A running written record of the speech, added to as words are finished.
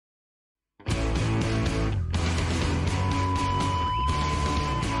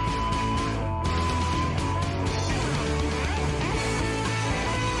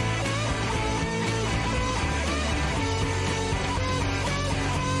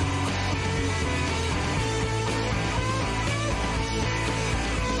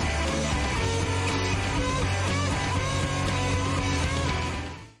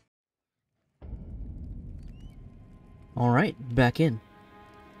Alright, back in.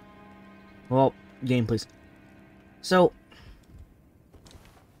 Well, game please. So,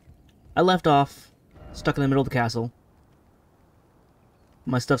 I left off, stuck in the middle of the castle.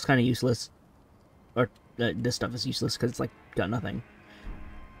 My stuff's kind of useless. Or, this stuff is useless because it's, like, got nothing.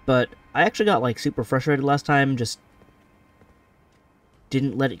 But I actually got, like, super frustrated last time, just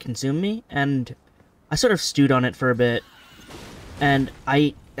didn't let it consume me, and I sort of stewed on it for a bit, and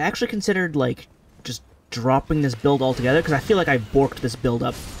I actually considered, like, just dropping this build altogether, because I feel like I borked this build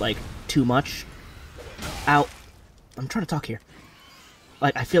up, like, too much. Ow. I'm trying to talk here.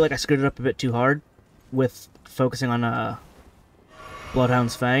 Like, I feel like I screwed it up a bit too hard with focusing on,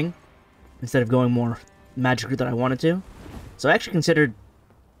 Bloodhound's Fang, instead of going more magic route that I wanted to. So I actually considered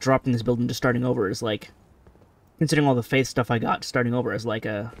dropping this build and just starting over as, like, considering all the faith stuff I got, starting over as, like,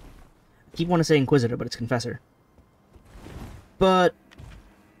 I keep wanting to say Inquisitor, but it's Confessor. But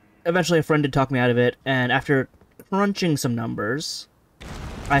eventually a friend did talk me out of it, and after crunching some numbers,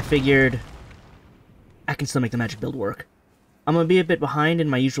 I figured I can still make the magic build work. I'm gonna be a bit behind in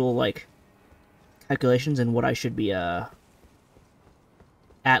my usual, like, calculations and what I should be, at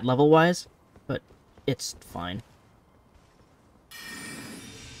level-wise, but it's fine.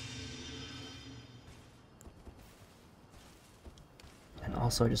 And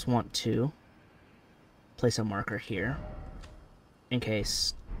also I just want to place a marker here, in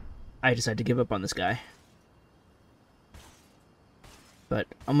case I decide to give up on this guy. But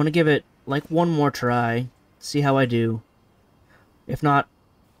I'm gonna give it, like, one more try, see how I do. If not,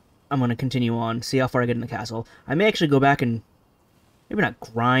 I'm gonna continue on, see how far I get in the castle. I may actually go back and, maybe not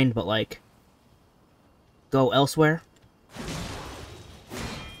grind, but, like, go elsewhere.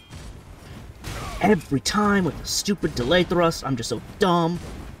 Every time with the stupid delay thrust, I'm just so dumb.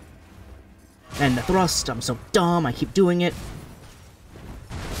 And the thrust, I'm so dumb, I keep doing it.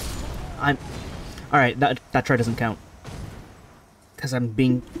 Alright, that try doesn't count. Because I'm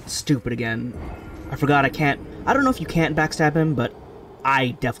being stupid again. I forgot I can't... I don't know if you can't backstab him, but I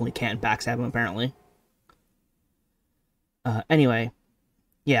definitely can't backstab him, apparently. Anyway.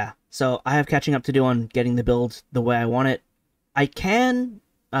 Yeah, so I have catching up to do on getting the build the way I want it. I can,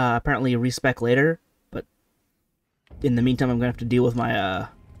 apparently, respec later, but in the meantime I'm gonna have to deal with my,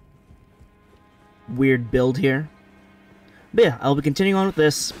 weird build here. But yeah, I'll be continuing on with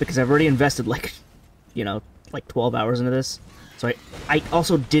this, because I've already invested, like, you know, like 12 hours into this. So I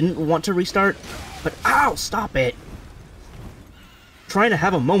also didn't want to restart, but ow, stop it! Trying to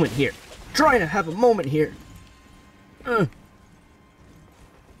have a moment here. Trying to have a moment here.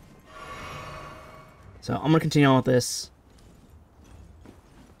 So I'm gonna continue on with this.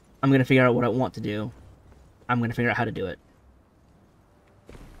 I'm gonna figure out what I want to do. I'm gonna figure out how to do it.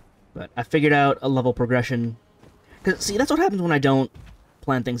 But I figured out a level progression. Because, see, that's what happens when I don't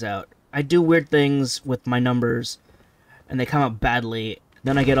plan things out. I do weird things with my numbers, and they come out badly.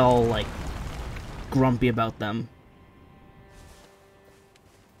 Then I get all, like, grumpy about them.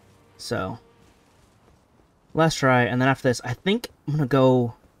 So, last try, and then after this, I think I'm gonna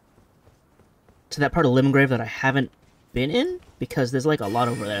go to that part of Limgrave that I haven't been in, because there's, like, a lot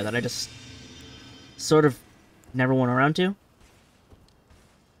over there that I just sort of never went around to.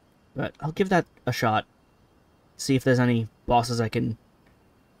 But I'll give that a shot. See if there's any bosses I can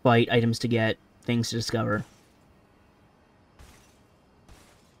fight, items to get, things to discover.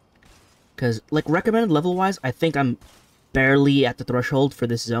 Because, like, recommended level-wise, I think I'm barely at the threshold for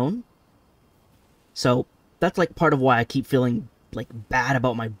this zone. So, that's, like, part of why I keep feeling, like, bad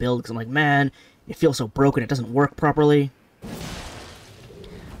about my build, because I'm like, man, it feels so broken, it doesn't work properly.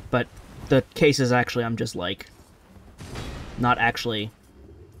 But the case is actually, I'm just, like, not actually...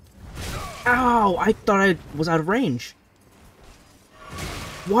 Ow! I thought I was out of range.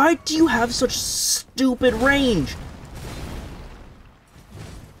 Why do you have such stupid range?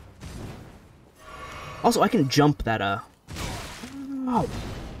 Also, I can jump that, Oh.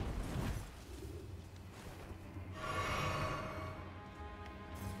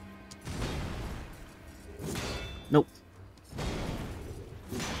 Nope.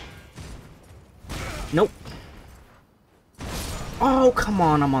 Nope. Oh, come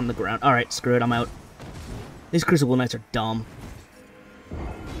on, I'm on the ground. Alright, screw it, I'm out. These Crucible Knights are dumb.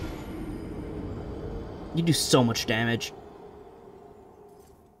 You do so much damage.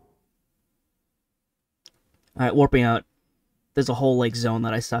 Alright, warping out. There's a whole, like, zone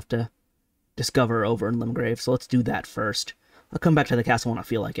that I still have to discover over in Limgrave, so let's do that first. I'll come back to the castle when I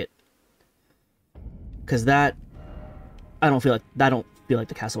feel like it. Because that... I don't feel like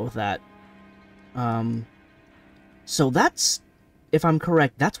the castle with that. So that's... If I'm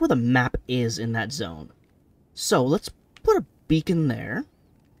correct, that's where the map is in that zone. So, let's put a beacon there.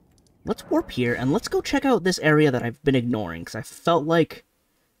 let's warp here, and let's go check out this area that I've been ignoring, because I felt like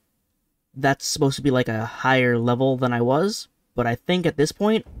that's supposed to be like a higher level than I was, but I think at this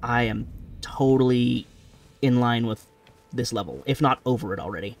point, I am totally in line with this level, if not over it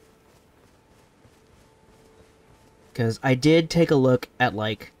already. Because I did take a look at,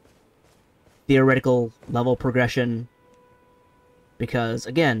 like, theoretical level progression, because,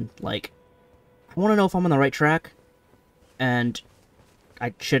 again, like, I want to know if I'm on the right track, and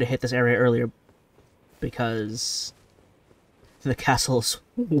I should have hit this area earlier, because the castle's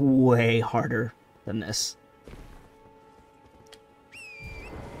way harder than this.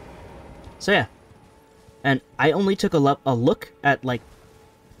 So yeah, and I only took a look at, like,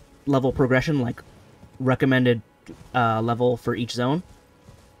 level progression, like, recommended level for each zone,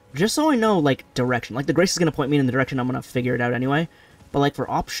 just so I know, like, direction. Like, the Grace is going to point me in the direction, I'm going to figure it out anyway, but, like, for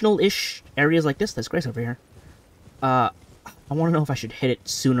optional-ish areas like this, there's Grace over here. I want to know if I should hit it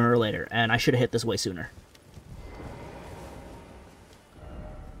sooner or later, and I should have hit this way sooner.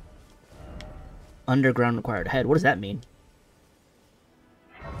 Underground required head. What does that mean?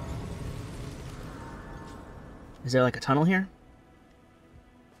 Is there, like, a tunnel here?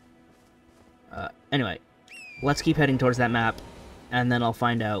 Anyway, let's keep heading towards that map, and then I'll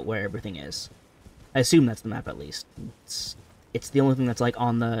find out where everything is. I assume that's the map, at least. It's the only thing that's, like,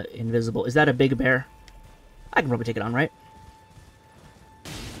 on the invisible... Is that a big bear? I can probably take it on, right?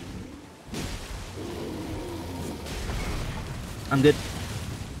 I'm good.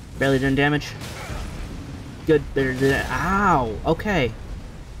 Barely doing damage. Good. Ow! Okay.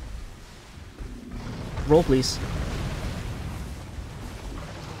 Roll, please.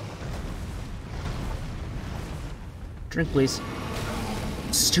 Drink, please.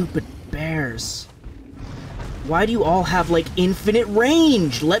 Stupid bears. Why do you all have, like, infinite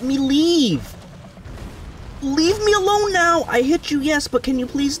range? Let me leave! Leave me alone now! I hit you, yes, but can you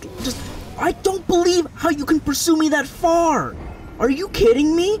please just... I don't believe how you can pursue me that far! Are you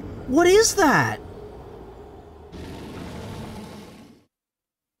kidding me? What is that?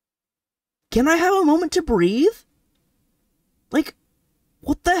 Can I have a moment to breathe? Like,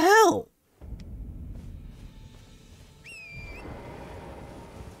 what the hell?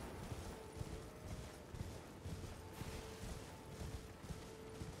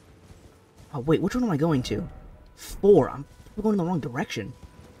 Oh, wait, which one am I going to? 4. I'm going in the wrong direction.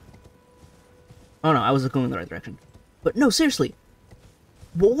 Oh, no, I was going in the right direction. But no, seriously.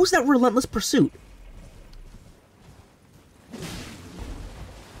 What was that relentless pursuit?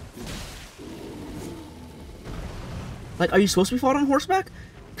 Like, are you supposed to be fought on horseback?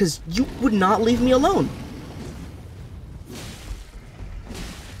 Because you would not leave me alone.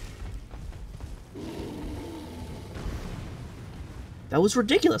 That was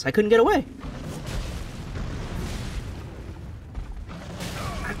ridiculous. I couldn't get away.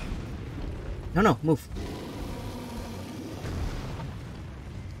 No, move.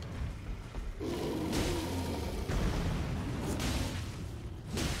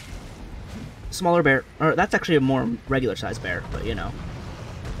 Smaller bear. Or that's actually a more regular sized bear, but you know.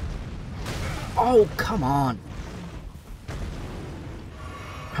 Oh, come on.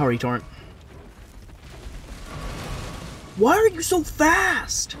 How are you, Torrent? Why are you so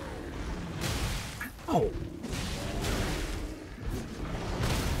fast? Oh.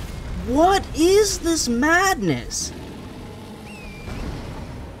 What is this madness?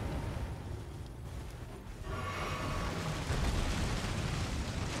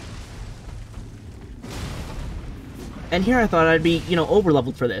 And here I thought I'd be, you know,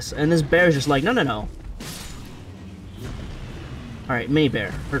 over-leveled for this. And this bear is just like, no. Alright, mini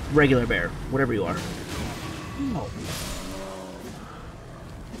bear. Or regular bear. Whatever you are. Oh.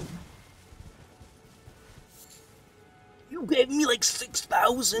 You gave me like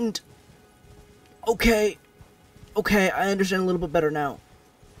 6,000. Okay, I understand a little bit better now.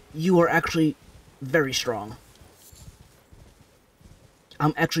 You are actually very strong.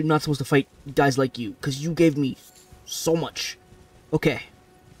 I'm actually not supposed to fight guys like you, because you gave me so much. Okay.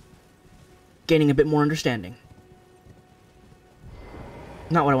 Gaining a bit more understanding.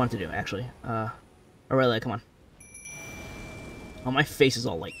 Not what I wanted to do, actually. Aurelia, come on. Oh, my face is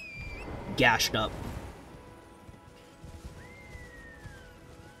all, like, gashed up.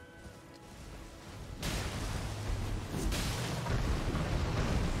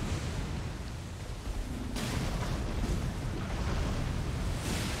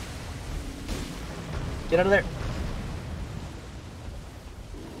 Get out of there.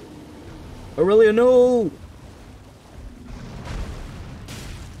 Aurelia, no!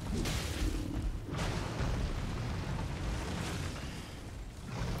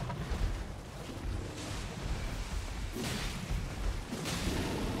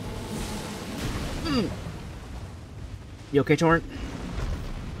 You okay, Torrent?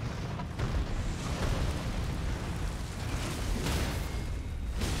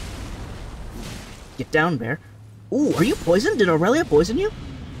 Get down, bear. Ooh, are you poisoned? Did Aurelia poison you?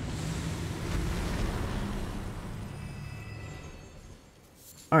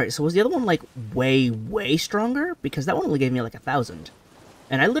 Alright, so was the other one, like, way, way stronger? Because that one only gave me, like, 1,000.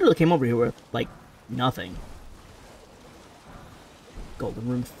 And I literally came over here with, like, nothing. Golden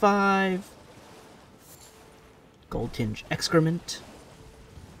Rune 5. Gold Tinge Excrement.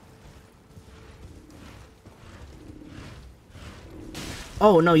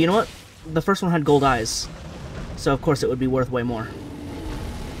 Oh, no, you know what? The first one had gold eyes. So, of course, it would be worth way more.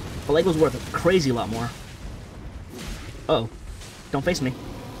 The leg was worth a crazy lot more. Uh oh. Don't face me.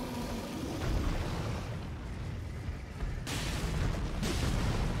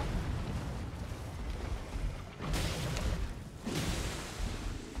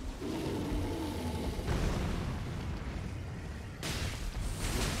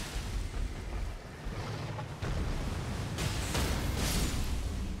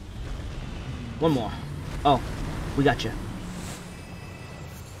 One more. Oh, we got you.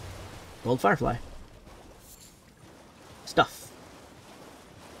 Gold Firefly. Stuff.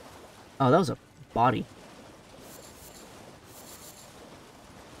 Oh, that was a body.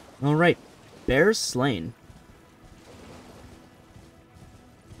 Alright. Bears slain.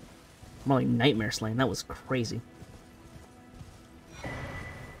 More like Nightmare slain. That was crazy.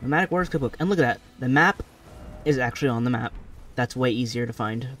 Nomadic Warriors Cookbook. And look at that. The map is actually on the map. That's way easier to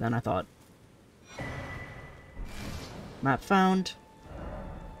find than I thought. Map found.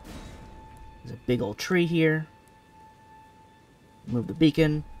 There's a big old tree here. Move the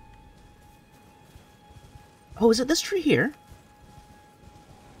beacon. Oh, is it this tree here?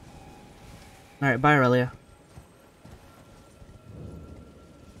 Alright, bye, Aurelia.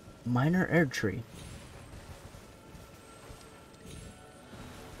 Minor air tree.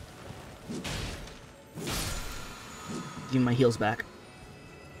 Give me my heals back.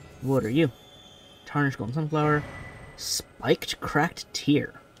 What are you? Tarnished golden sunflower. Spiked cracked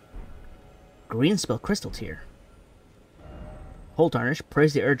tear. Green spell crystal tear. Whole tarnish.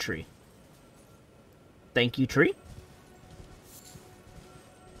 Praise the Erd tree. Thank you, tree.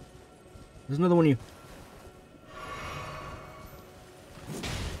 There's another one of you.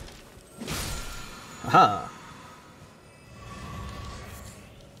 Aha.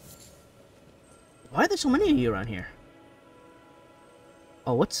 Why are there so many of you around here?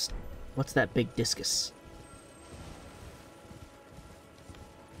 Oh, what's that big discus?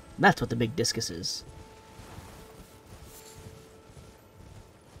 That's what the big discus is.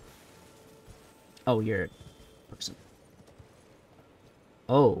 Oh, you're a person.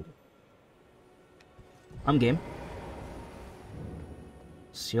 Oh. I'm game.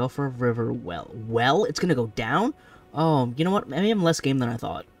 Sealfur River well. Well? It's gonna go down? Oh, you know what? Maybe I'm less game than I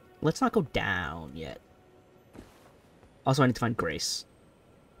thought. Let's not go down yet. Also, I need to find Grace.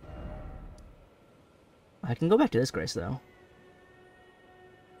 I can go back to this Grace, though.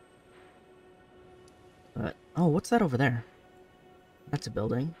 But, oh, what's that over there? That's a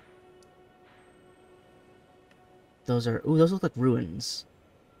building. Those are... Ooh, those look like ruins.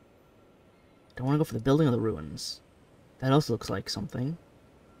 Do I want to go for the building or the ruins? That also looks like something.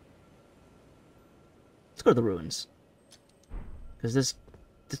 Let's go to the ruins. Because this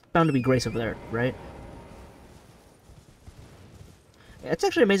bound to be Grace over there, right? It's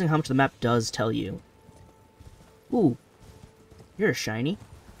actually amazing how much the map does tell you. Ooh. You're a shiny.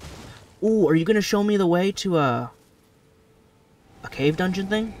 Ooh, are you gonna show me the way to a cave dungeon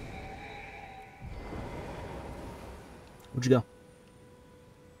thing? Where'd you go?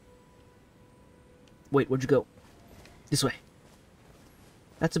 Wait, where'd you go? This way.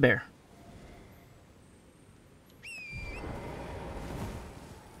 That's a bear.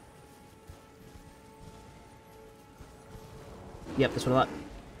 Yep, that's what I thought.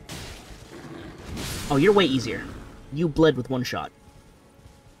 Oh, you're way easier. You bled with one shot.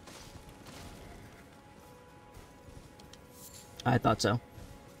 I thought so.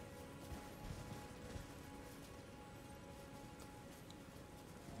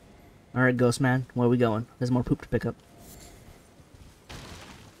 Alright, Ghost Man, where are we going? There's more poop to pick up.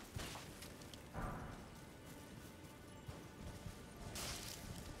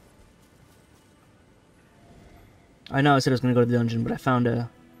 I know I said I was going to go to the dungeon, but I found a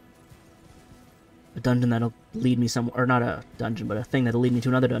dungeon that'll lead me somewhere. Or not a dungeon, but a thing that'll lead me to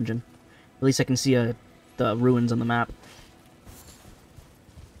another dungeon. At least I can see the ruins on the map.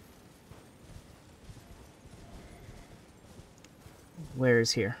 Where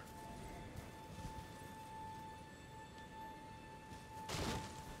is here?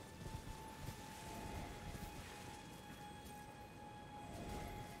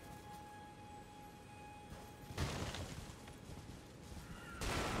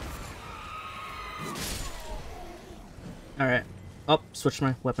 Alright. Oh, switched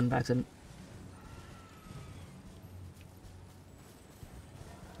my weapon by accident.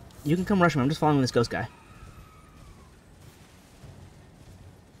 You can come rush me. I'm just following this ghost guy.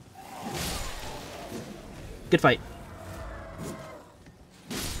 Good fight.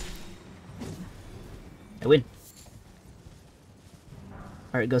 I win.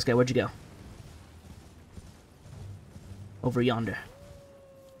 Alright, ghost guy, where'd you go? Over yonder.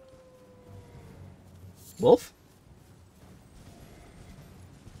 Wolf?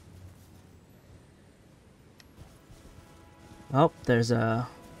 Oh, there's a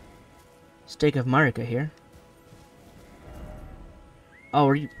stake of Marika here. Oh,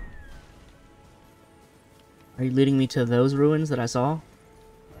 are you leading me to those ruins that I saw?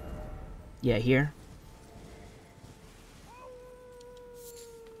 Yeah, here.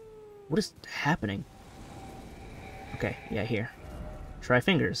 What is happening? Okay, yeah, here. Try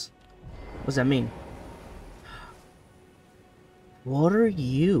fingers. What does that mean? What are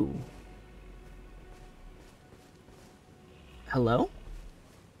you? Hello?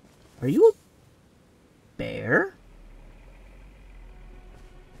 Are you a bear?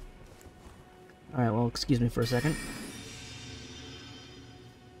 Alright, well, excuse me for a second.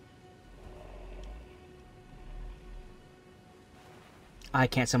 I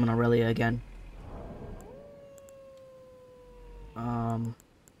can't summon Aurelia again.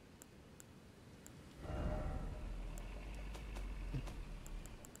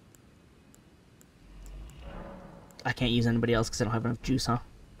 I can't use anybody else because I don't have enough juice, huh?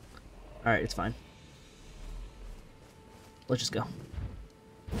 Alright, it's fine. Let's just go.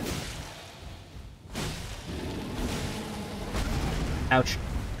 Ouch.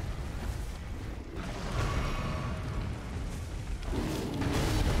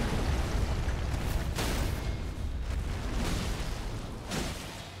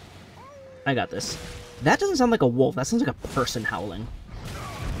 I got this. That doesn't sound like a wolf. That sounds like a person howling.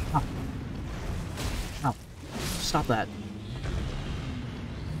 Ow. Ow. Stop that.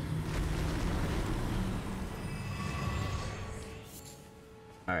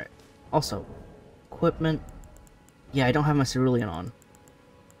 Alright. Also, equipment. Yeah, I don't have my cerulean on.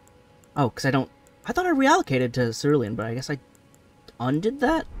 Oh, because I don't... I thought I reallocated to cerulean, but I guess I undid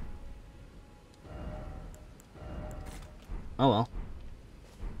that? Oh well.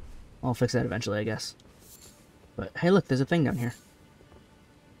 I'll fix that eventually, I guess. But, hey look, there's a thing down here.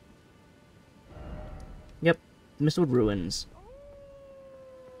 Yep. Mistwood Ruins.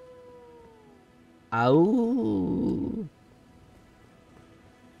 Ow.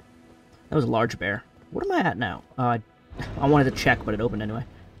 That was a large bear. What am I at now? I wanted to check, but it opened anyway.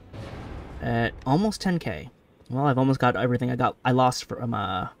 At almost 10k. Well, I've almost got everything I lost from,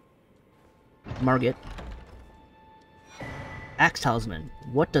 Margit. Axe Talisman.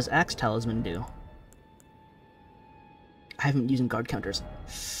 What does Axe Talisman do? I haven't been using guard counters.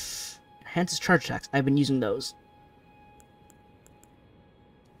 Enhances charge attacks. I've been using those.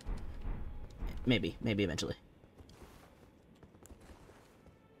 Maybe eventually.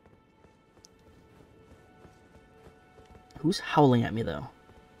 Who's howling at me, though?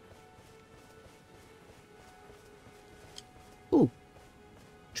 Ooh.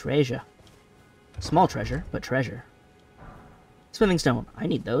 Treasure. Small treasure, but treasure. Smithing stone. I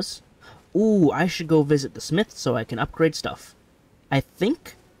need those. Ooh, I should go visit the smith so I can upgrade stuff. I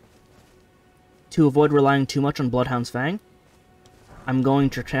think, to avoid relying too much on Bloodhound's Fang, I'm going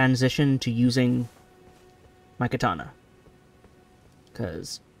to transition to using my katana.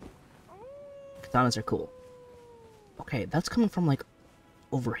 Because katanas are cool. Okay, that's coming from, like,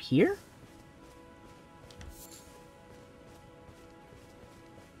 over here?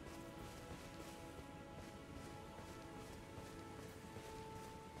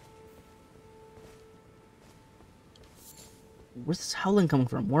 Where's this howling coming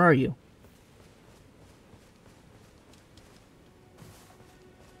from? Where are you?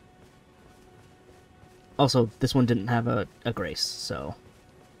 Also, this one didn't have a grace, so...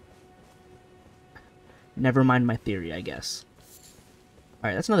 Never mind my theory, I guess.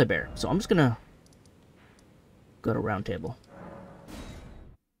 Alright, that's another bear. So I'm just gonna... go to Round Table.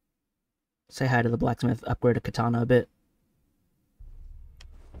 Say hi to the blacksmith, upgrade a katana a bit.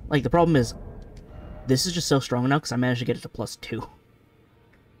 Like, the problem is... This is just so strong now because I managed to get it to +2.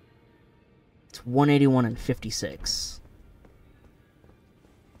 It's 181 and 56.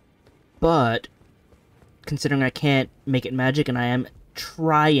 But, considering I can't make it magic and I am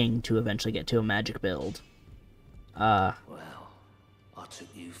trying to eventually get to a magic build, well, I took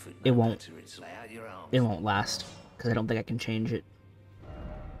you for it won't last because I don't think I can change it.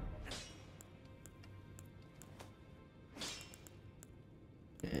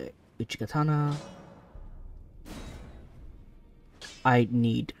 Uchikatana. I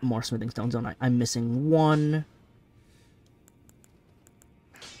need more smithing stones, don't I? I'm missing one.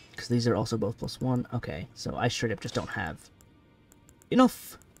 Because these are also both +1. Okay, so I straight up just don't have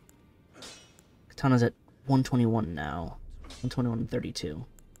enough. Katana's at 121 now. 121 and 32.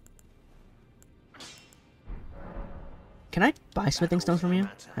 Can I buy smithing stones from you?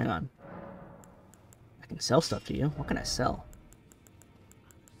 Hang on. I can sell stuff to you. What can I sell?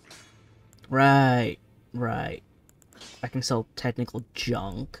 Right. I can sell technical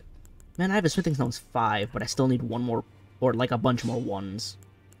junk. Man, I have a smithing stones 5, but I still need one more, or like a bunch more ones.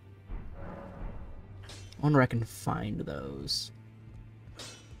 I wonder where I can find those.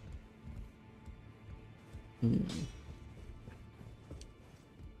 I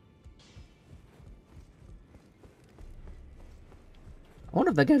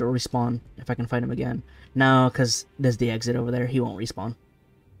wonder if that guy will respawn, if I can find him again. No, because there's the exit over there. He won't respawn.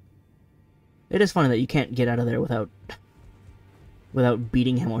 It is funny that you can't get out of there without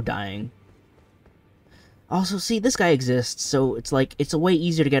beating him or dying. Also, see, this guy exists, so it's like, it's a way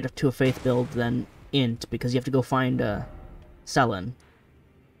easier to get to a Faith build than Int, because you have to go find, Selin.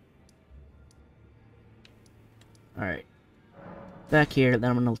 Alright. Back here,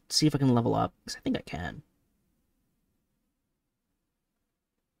 then I'm gonna see if I can level up, because I think I can.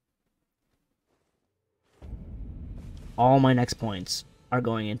 All my next points are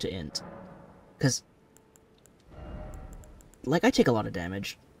going into Int. Because, like, I take a lot of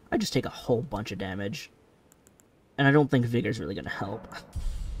damage. I just take a whole bunch of damage. And I don't think Vigor's really gonna help,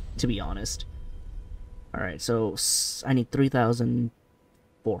 to be honest. Alright, so I need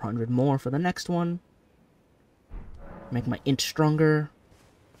 3,400 more for the next one. Make my Int stronger.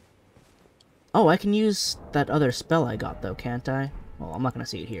 Oh, I can use that other spell I got, though, can't I? Well, I'm not gonna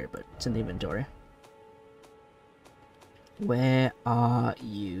see it here, but it's in the inventory. Where are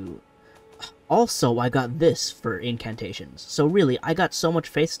you? Also, I got this for incantations. So really, I got so much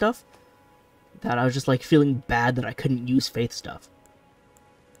Faith stuff that I was just, like, feeling bad that I couldn't use Faith stuff.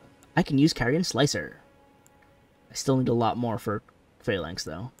 I can use Carrion Slicer. I still need a lot more for Phalanx,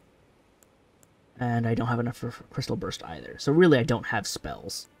 though. And I don't have enough for Crystal Burst either. So really, I don't have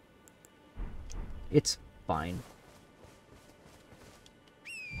spells. It's fine.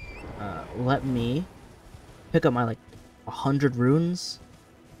 Let me pick up my, like, 100 runes.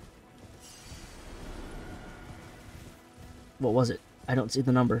 What was it? I don't see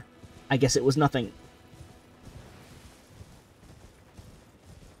the number. I guess it was nothing.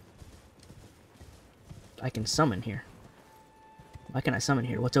 I can summon here. Why can I summon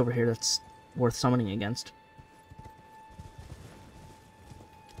here? What's over here that's worth summoning against?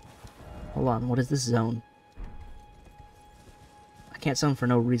 Hold on, what is this zone? I can't summon for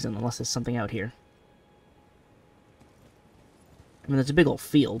no reason unless there's something out here. I mean, there's a big old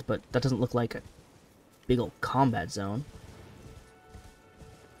field, but that doesn't look like a big old combat zone.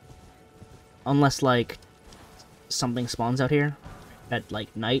 Unless, like, something spawns out here at,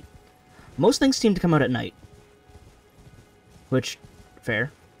 like, night. Most things seem to come out at night. Which,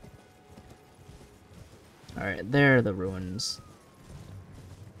 fair. Alright, there are the ruins.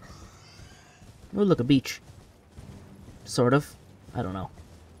 Oh, look, a beach. Sort of. I don't know.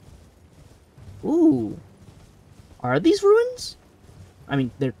 Ooh. Are these ruins? I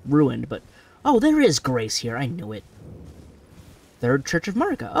mean, they're ruined, but... Oh, there is grace here. I knew it. Third Church of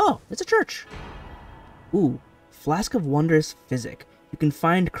Marika. Oh, it's a church. Ooh. Flask of Wondrous Physic. You can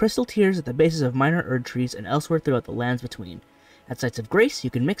find crystal tears at the bases of minor Erd trees and elsewhere throughout the lands between. At Sites of Grace, you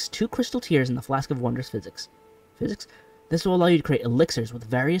can mix 2 crystal tears in the Flask of Wondrous Physics. This will allow you to create elixirs with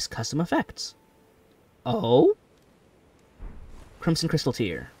various custom effects. Oh? Crimson Crystal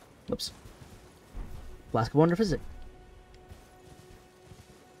Tear. Whoops. Flask of Wondrous Physic.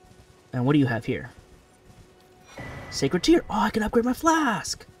 And what do you have here? Sacred Tear. Oh, I can upgrade my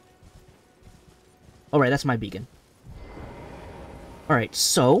flask. Alright, that's my beacon. Alright,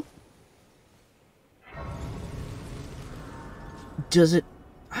 so... Does it...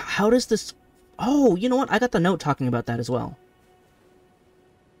 How does this... Oh, you know what? I got the note talking about that as well.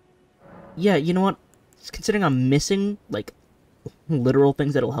 Yeah, you know what? Considering I'm missing, like, literal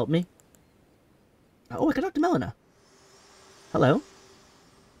things that'll help me. Oh, I can talk to Melina. Hello?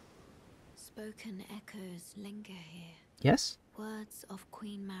 Spoken echoes linger here. Yes? Words of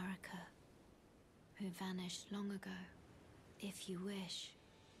Queen Marika, who vanished long ago. If you wish,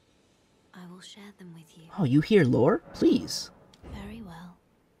 I will share them with you. Oh, you hear lore? Please. Very well.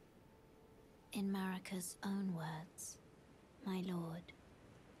 In Marika's own words, my lord,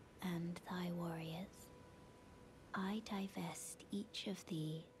 and thy warriors, I divest each of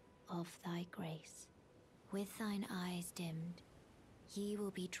thee of thy grace. With thine eyes dimmed, ye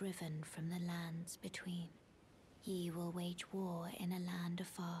will be driven from the lands between. Ye will wage war in a land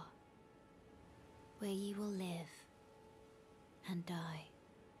afar, where ye will live and die.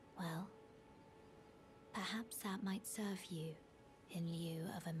 Well, perhaps that might serve you in lieu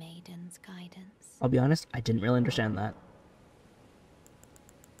of a maiden's guidance. I'll be honest, I didn't really understand that.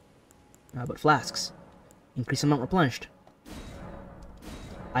 But flasks. Increase amount replenished.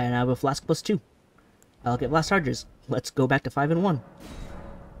 I now have a flask +2. I'll get blast charges. Let's go back to 5 and 1.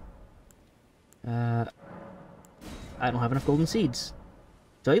 I don't have enough golden seeds.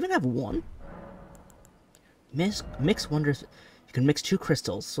 Do I even have 1? Mix wonders. You can mix 2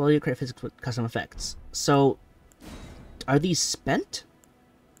 crystals. Slowly create physics with custom effects. So, are these spent?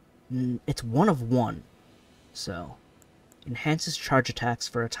 It's 1 of 1. So, enhances charge attacks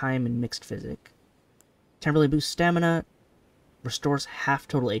for a time in mixed physic. Temporarily boosts stamina. Restores half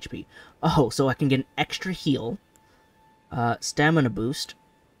total HP. Oh, so I can get an extra heal. Stamina boost.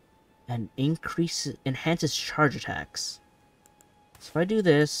 And enhances charge attacks. So if I do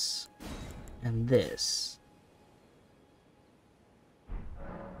this and this,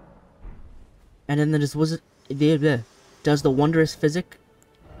 and then does the wondrous physic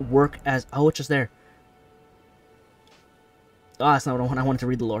work as it's just there? Oh, that's not what I want. I wanted to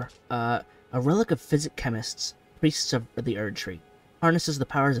read the lore. A relic of physic chemists, priests of the Erd Tree, harnesses the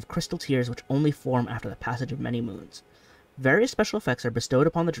powers of crystal tears which only form after the passage of many moons. Various special effects are bestowed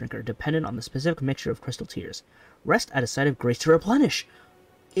upon the drinker dependent on the specific mixture of crystal tears. Rest at a site of grace to replenish.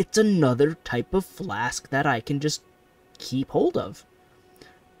 It's another type of flask that I can just keep hold of.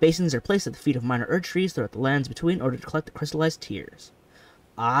 Basins are placed at the feet of minor Erd trees throughout the lands between in order to collect the crystallized tears.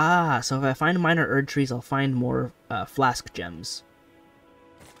 Ah, so if I find minor Erd trees, I'll find more flask gems.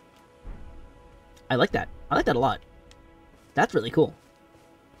 I like that. I like that a lot. That's really cool.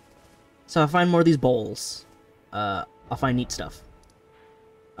 So if I find more of these bowls, I'll find neat stuff.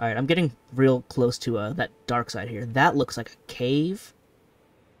 Alright, I'm getting real close to that dark side here. That looks like a cave.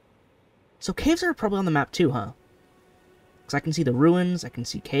 So caves are probably on the map too, huh? Because I can see the ruins, I can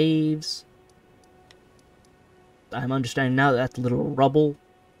see caves. I'm understanding now that that's literal rubble.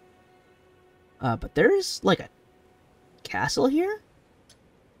 But there's like a castle here?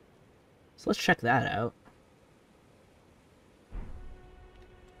 So let's check that out.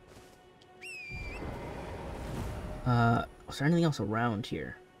 Is there anything else around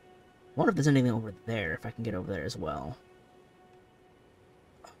here? I wonder if there's anything over there, if I can get over there as well.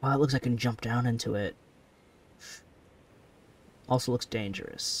 Wow, it looks like I can jump down into it. Also looks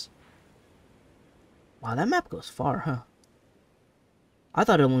dangerous. Wow, that map goes far, huh? I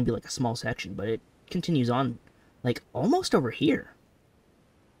thought it would only be like a small section, but it continues on, like, almost over here.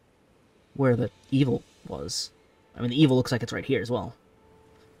 Where the evil was. I mean, the evil looks like it's right here as well.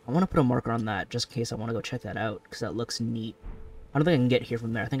 I want to put a marker on that, just in case I want to go check that out, because that looks neat. I don't think I can get here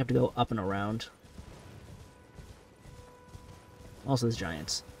from there. I think I have to go up and around. Also, there's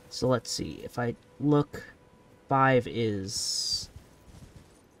giants. So let's see. If I look, 5 is...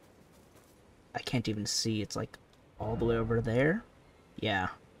 I can't even see. It's like all the way over there. Yeah.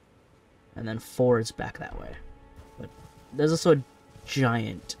 And then 4 is back that way. But there's also a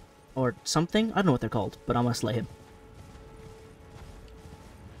giant or something. I don't know what they're called, but I'm gonna slay him.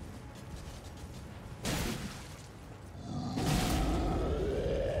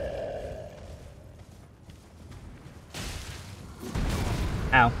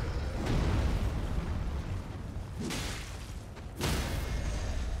 Ow.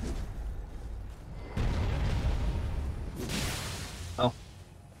 Oh.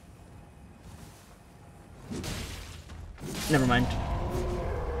 Never mind.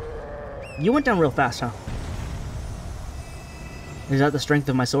 You went down real fast, huh? Is that the strength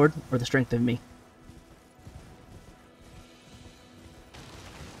of my sword, or the strength of me?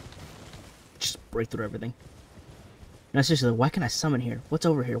 Just break through everything. No, seriously, why can I summon here? What's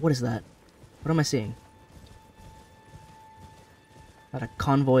over here? What is that? What am I seeing? Is that a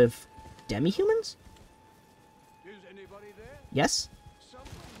convoy of demi-humans? Is anybody there? Yes? Someone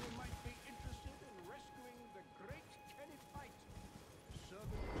who might be interested in rescuing the great Haight,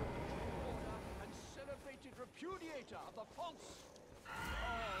 servant to the true order and celebrated repudiator of the false.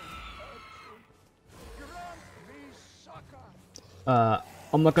 Grant me succor.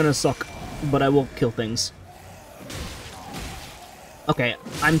 I'm not gonna suck, but I will kill things. Okay,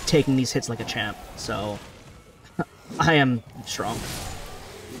 I'm taking these hits like a champ, so... I am strong.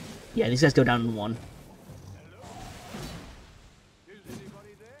 Yeah, these guys go down in 1. Is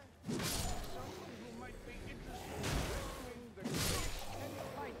anybody there? Someone who might be interested in rescuing the great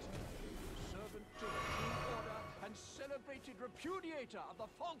Haight, servant to the true order and celebrated repudiator of the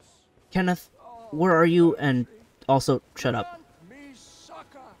false. Kenneth, where are you? And also, shut up. Grant me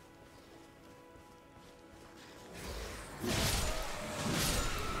succor.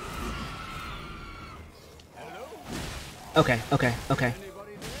 Okay, okay, okay,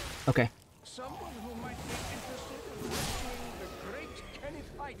 Anybody there? okay. Someone who might be interested in rescuing the great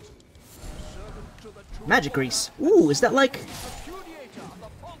Kenneth Haight, servant to the true Magic order grease. and Ooh, is that like repudiator of the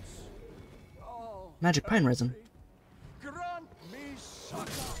false? Oh, magic pine resin? grant me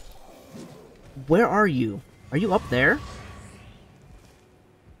succor. Where are you? Are you up there?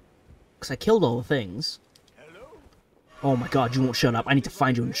 Because I killed all the things. Hello? Oh my god, you won't shut up. I need to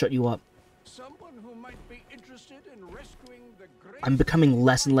find you and shut you up. Someone who might be interested in rescuing the great I'm becoming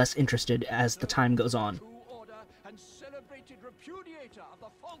less and less interested as the time goes on. true order and celebrated repudiator of the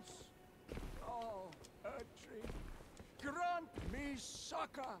false. Oh, Erdtree, grant me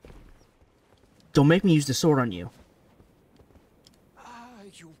succor. Don't make me use the sword on you. Ah,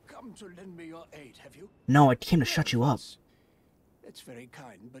 you've come to lend me your aid, have you? No, I came to shut you up. That's very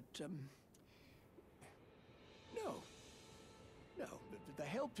kind, but, no. No, the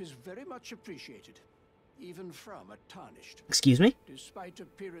help is very much appreciated, even from a tarnished. Excuse me? Despite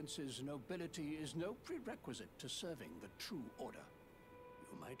appearances, nobility is no prerequisite to serving the true order.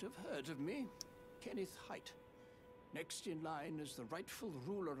 You might have heard of me, Kenneth Haight. Next in line is the rightful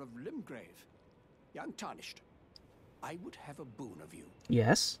ruler of Limgrave, young Tarnished. I would have a boon of you.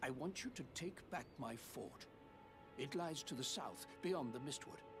 Yes? I want you to take back my fort. It lies to the south, beyond the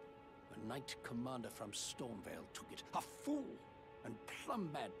Mistwood. A knight commander from Stormvale took it. A fool, and plumb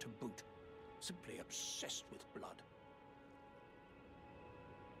mad to boot. Simply obsessed with blood.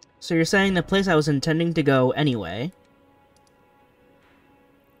 So you're saying the place I was intending to go anyway,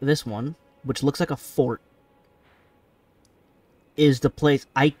 this one, which looks like a fort, is the place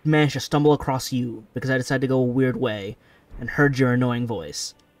I managed to stumble across you because I decided to go a weird way and heard your annoying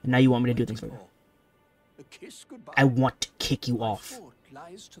voice. And now you want me to do things for you. A kiss goodbye. I want to kick you My off. fort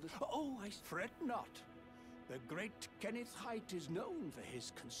lies to the... Oh, I fret not. The great Kenneth Haight is known for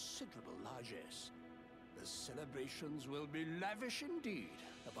his considerable largesse. The celebrations will be lavish indeed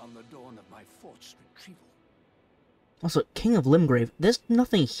upon the dawn of my fort's retrieval. Also, King of Limgrave, there's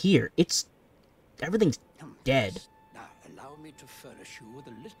nothing here. Everything's dead. Yes. Now, allow me to furnish you with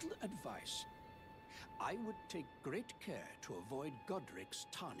a little advice. I would take great care to avoid Godric's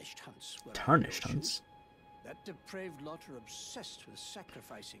tarnished hunts. Tarnished hunts? That depraved lot are obsessed with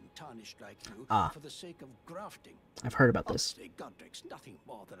sacrificing tarnished like you for the sake of grafting. I've heard about this. Honestly, Godric's nothing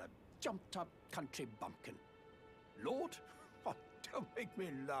more than a jumped-up country bumpkin. Lord? Oh, don't make me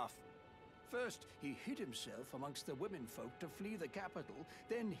laugh. First, he hid himself amongst the womenfolk to flee the capital,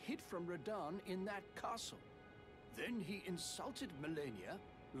 then hid from Radahn in that castle. Then he insulted Melania,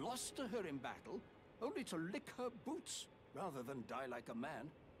 lost to her in battle, only to lick her boots rather than die like a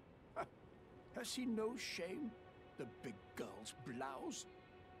man. Has he no shame, the big girl's blouse?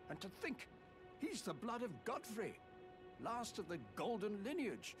 And to think, he's the blood of Godfrey, last of the golden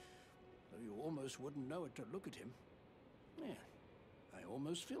lineage, though you almost wouldn't know it to look at him. Yeah, I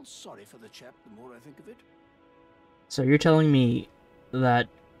almost feel sorry for the chap the more I think of it. So you're telling me that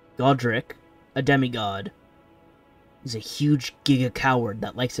Godric, a demigod, is a huge giga coward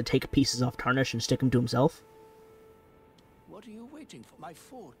that likes to take pieces off Tarnish and stick them to himself? What are you waiting for? My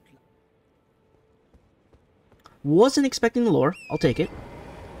fort. Wasn't expecting the lore. I'll take it.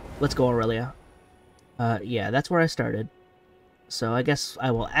 Let's go, Aurelia. Yeah, that's where I started. So I guess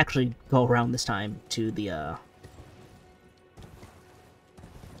I will actually go around this time to the,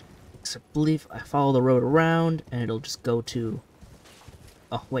 So I believe I follow the road around, and it'll just go to...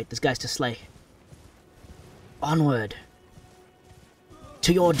 Oh, wait, this guy's to slay. Onward!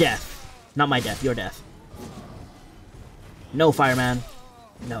 To your death! Not my death, your death. No, fireman.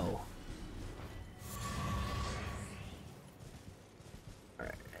 No.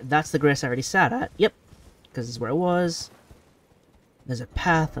 Alright, that's the grace I already sat at. Yep, because this is where I was. There's a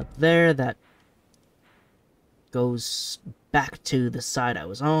path up there that goes back to the side I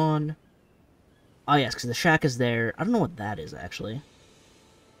was on. Oh yes, because the shack is there. I don't know what that is, actually.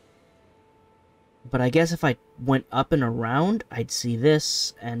 But I guess if I went up and around, I'd see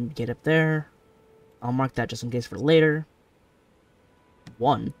this and get up there. I'll mark that just in case for later.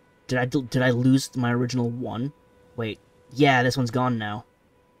 1. Did I lose my original 1? Wait. Yeah, this one's gone now.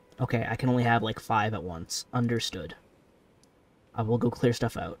 Okay, I can only have like 5 at once. Understood. I will go clear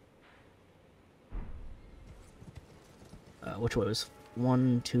stuff out. Which way was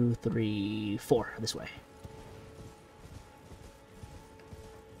 1, 2, 3, 4. This way.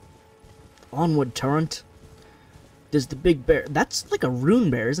 Onward, Torrent. There's the big bear. That's like a rune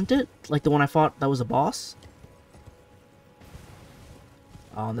bear, isn't it? Like the one I fought that was a boss?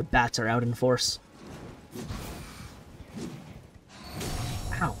 Oh, and the bats are out in force.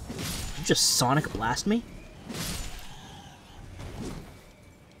 Ow. Did you just sonic blast me?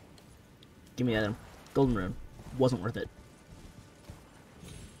 Give me that golden rune. Wasn't worth it.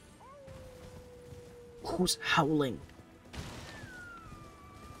 Who's howling?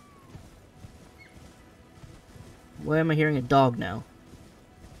 Why am I hearing a dog now?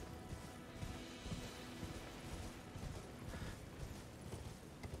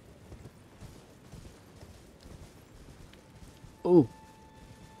 Oh.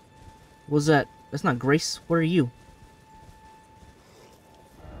 What's that? That's not Grace. What are you?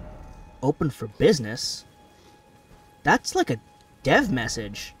 Open for business? That's like a dev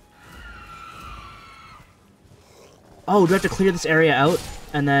message. Oh, do I have to clear this area out?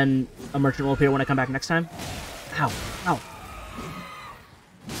 And then a merchant will appear when I come back next time? Ow. Ow.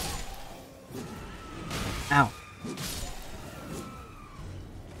 Ow.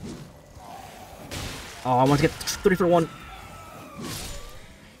 Oh, I want to get 3 for 1.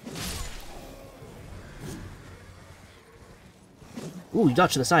 Ooh, you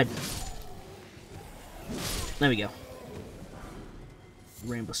dodged to the side. There we go.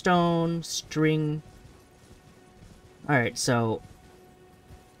 Rainbow stone, string. Alright, so...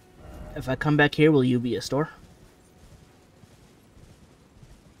 if I come back here, will you be a store?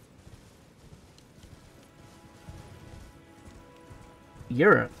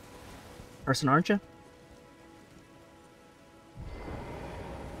 You're a person, aren't you?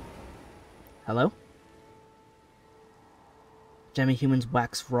 Hello? Demi-humans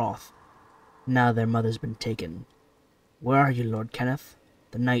wax wroth. Now their mother's been taken. Where are you, Lord Kenneth?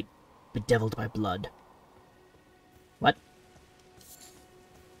 The night bedeviled by blood. What?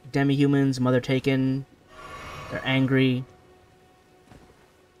 Demi-humans, mother taken. They're angry.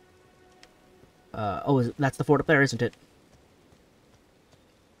 Oh, that's the fort up there, isn't it?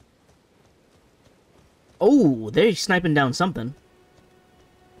 Oh, they're sniping down something.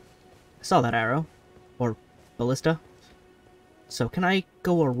 I saw that arrow. Or ballista. So can I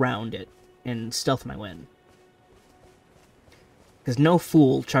go around it and stealth my way in? Because no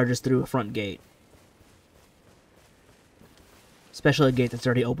fool charges through a front gate. Especially a gate that's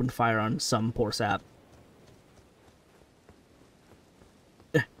already opened fire on some poor sap.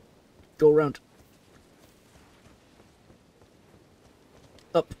 Go around.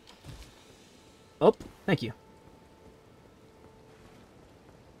 Up. Up. Thank you.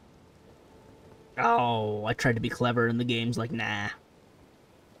 Oh, I tried to be clever and the game's like, nah.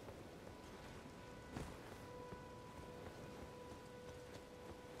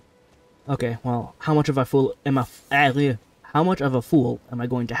 Okay, well, how much of a fool am how much of a fool am I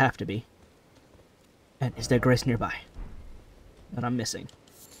going to have to be? And is there Grace nearby that I'm missing?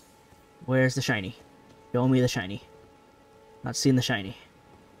 Where's the shiny? Show me the shiny. Not seeing the shiny.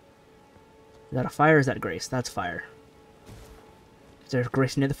 Is that a fire or is that Grace? That's fire. Is there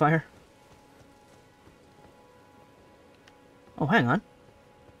Grace near the fire? Oh, hang on.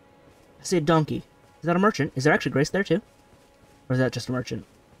 I see a donkey. Is that a merchant? Is there actually Grace there too? Or is that just a merchant?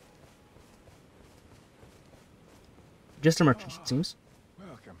 Just a merchant, it seems.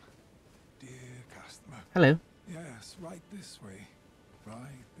 Welcome, dear customer. Hello. Yes, right this way. Right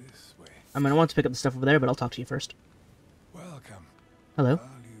this way. I mean, I want to pick up the stuff over there, but I'll talk to you first. Welcome. Hello.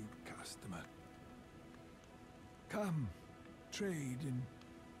 Valued customer. Come, trade in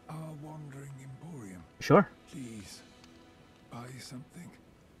our wandering emporium. Sure. Please, buy something.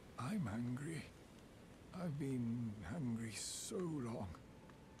 I'm hungry. I've been hungry so long.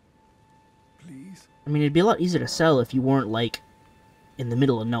 Please? I mean, it'd be a lot easier to sell if you weren't, like, in the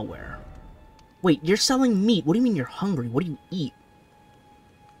middle of nowhere. Wait, you're selling meat. What do you mean you're hungry? What do you eat?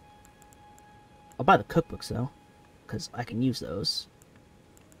 I'll buy the cookbooks, though, because I can use those.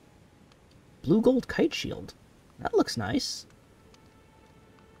 Blue gold kite shield. That looks nice.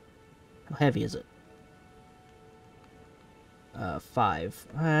 How heavy is it? 5.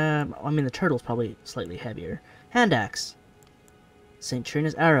 I mean, the turtle's probably slightly heavier. Hand axe. St.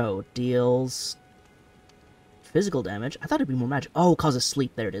 Trina's arrow deals physical damage. I thought it'd be more magic. Oh, causes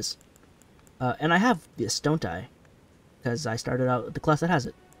sleep. There it is. And I have this, don't I? Because I started out with the class that has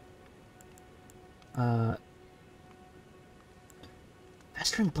it.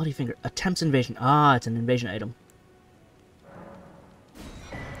 Festering Bloody Finger. Attempts invasion. Ah, it's an invasion item.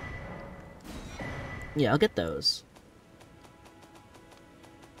 Yeah, I'll get those.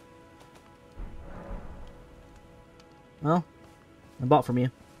 Well, I bought from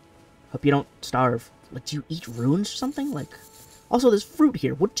you. Hope you don't starve. Like, do you eat runes or something? Like, also, there's fruit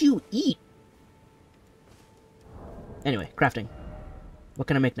here. What do you eat? Anyway, crafting. What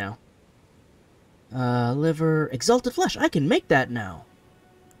can I make now? Liver... Exalted flesh! I can make that now!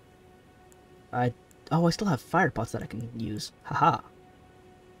 Oh, I still have fire pots that I can use. Haha.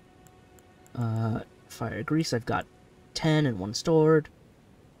 Fire grease, I've got 10 and 1 stored.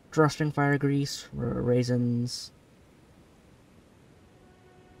 Drawstring fire grease, raisins...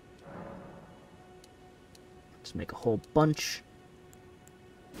 Let's make a whole bunch.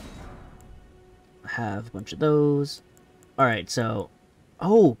 I have a bunch of those. Alright, so...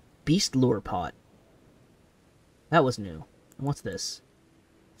 Oh, beast lure pot. That was new. And what's this?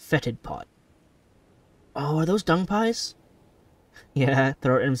 Fetid pot. Oh, are those dung pies? Yeah,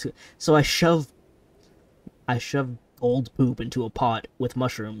 throw it in. So I shove old poop into a pot with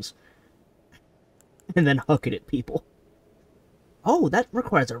mushrooms. And then huck it at people. Oh, that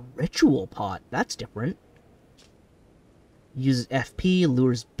requires a ritual pot. That's different. Uses FP,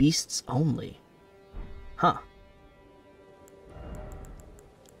 lures beasts only. Huh.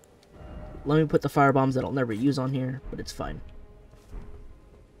 Let me put the firebombs that I'll never use on here, but it's fine.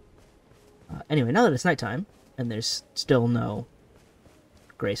 Anyway, now that it's nighttime, and there's still no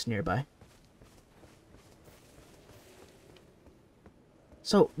Grace nearby.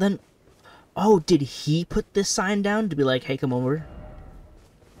 So, then... Oh, did he put this sign down to be like, hey, come over?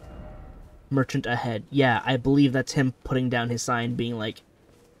 Merchant ahead. Yeah, I believe that's him putting down his sign being like,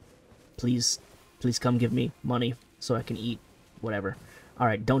 please come give me money so I can eat whatever.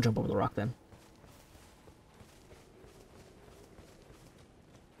 Alright, don't jump over the rock then.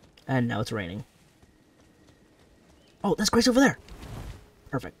 And now it's raining. Oh, that's Grace over there!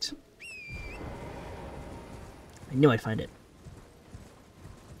 Perfect. I knew I'd find it.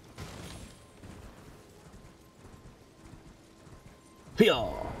 Hiya!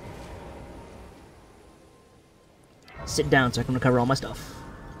 Sit down so I can recover all my stuff.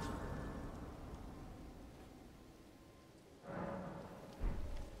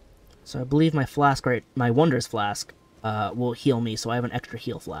 So I believe my flask, right, my Wonders Flask, will heal me, so I have an extra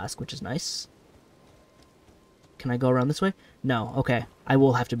heal flask, which is nice. Can I go around this way? No, okay. I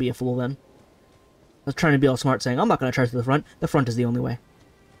will have to be a fool then. I was trying to be all smart, saying, I'm not going to charge through the front. The front is the only way.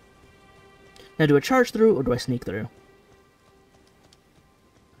 Now, do I charge through, or do I sneak through?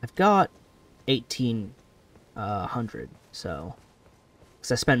 I've got 1,800, so...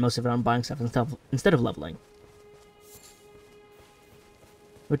 Because I spent most of it on buying stuff instead of leveling.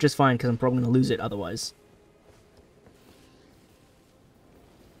 Which is fine, because I'm probably going to lose it otherwise.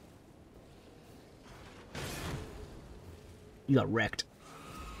 You got wrecked.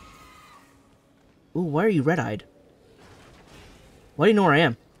 Ooh, why are you red-eyed? Why do you know where I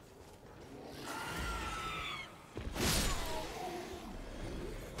am?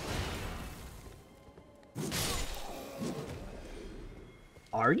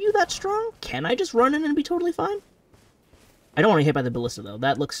 Are you that strong? Can I just run in and be totally fine? I don't want to get hit by the ballista, though.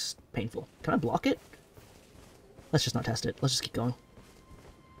 That looks painful. Can I block it? Let's just not test it. Let's just keep going.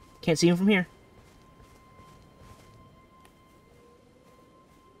 Can't see him from here.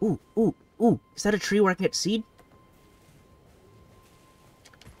 Ooh, ooh, ooh. Is that a tree where I can get seed?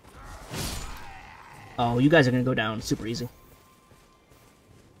 Oh, you guys are going to go down super easy.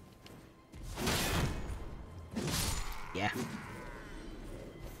 Yeah.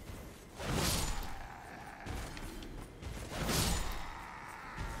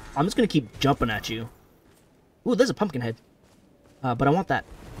 I'm just going to keep jumping at you. Ooh, there's a pumpkin head. But I want that.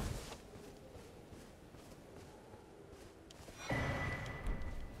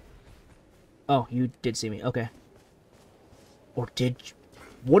 Oh, you did see me. Okay. Or did you?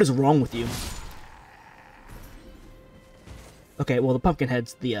 What is wrong with you? Okay, well, the pumpkin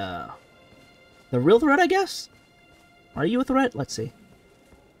head's the real threat, I guess? Are you a threat? Let's see.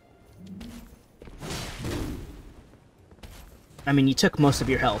 I mean, you took most of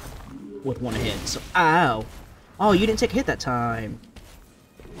your health with one hit, so... Ow! Oh, you didn't take a hit that time.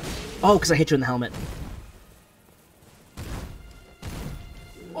 Oh, because I hit you in the helmet.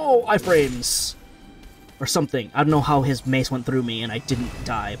 Oh, iframes! Or something. I don't know how his mace went through me and I didn't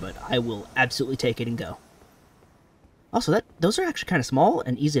die, but I will absolutely take it and go. Also, those are actually kind of small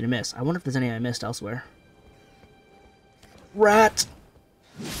and easy to miss. I wonder if there's any I missed elsewhere. Rat!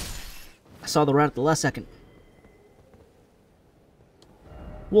 I saw the rat at the last second.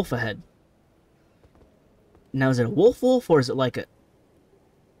 Wolf ahead. Now, is it a wolf or is it like a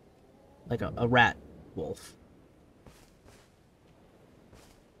rat wolf?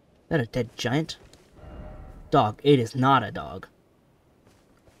 Is that a dead giant? Dog. It is not a dog.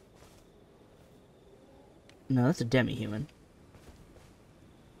 No, that's a demi-human.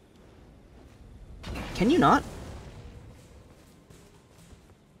 Can you not?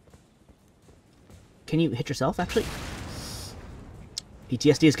 Can you hit yourself, actually?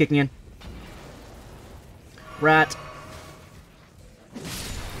 PTSD is kicking in. Rat.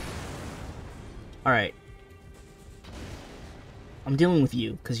 Alright. I'm dealing with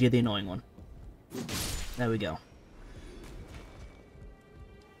you, because you're the annoying one. There we go.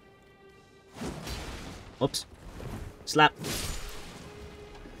 Whoops. Slap.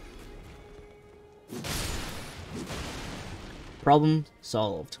 Problem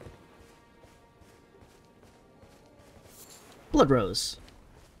solved. Blood rose.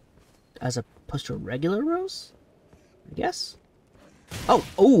 As opposed to a regular rose? I guess?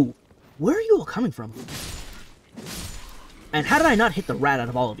 Oh! Where are you all coming from? And how did I not hit the rat out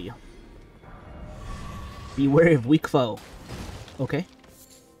of all of you? Be wary of weak foe. Okay.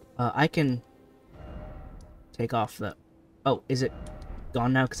 I can take off the... Oh, is it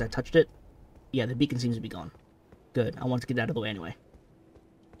gone now because I touched it? Yeah, the beacon seems to be gone. Good. I want to get out of the way anyway.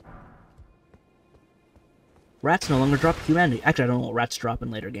 Rats no longer drop humanity. Actually, I don't know what rats drop in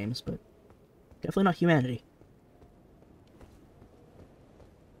later games, but definitely not humanity.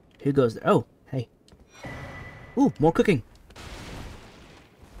 Who goes there? Oh, hey. Ooh, more cooking.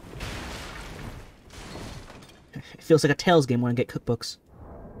 It feels like a Tales game when I get cookbooks.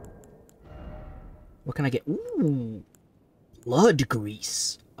 What can I get? Ooh, blood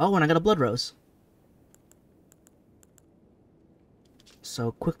grease. Oh, and I got a blood rose.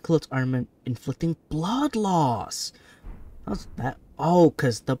 So, quick clothes armament inflicting blood loss. How's that? Oh,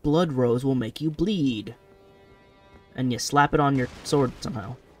 because the blood rose will make you bleed. And you slap it on your sword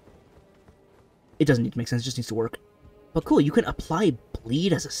somehow. It doesn't need to make sense, it just needs to work. But cool, you can apply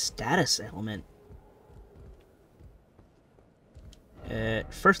bleed as a status element.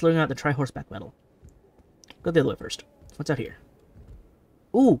 First learning out the tri-horseback medal. Go the other way first. What's out here?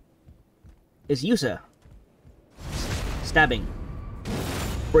 Ooh! It's Yusa. Stabbing.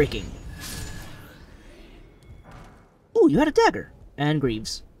 Breaking. Ooh, you had a dagger! And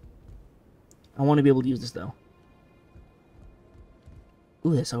greaves. I want to be able to use this, though.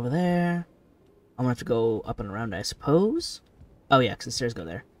 Ooh, this over there. I'm gonna have to go up and around, I suppose. Oh, yeah, because the stairs go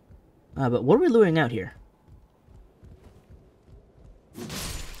there. But what are we luring out here?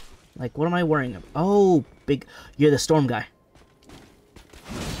 Like, what am I worrying about? Oh, big... You're the storm guy.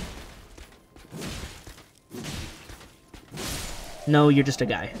 No, you're just a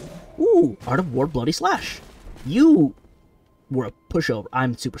guy. Ooh, Art of War Bloody Slash. You were a pushover.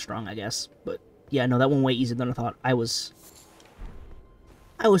 I'm super strong, I guess. But, yeah, no, that went way easier than I thought. I was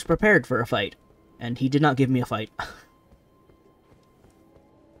prepared for a fight. And he did not give me a fight.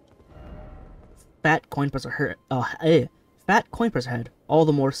 Fat coin presser head. Fat coin presser head. All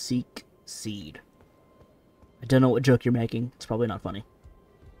the more seek seed. I don't know what joke you're making. It's probably not funny.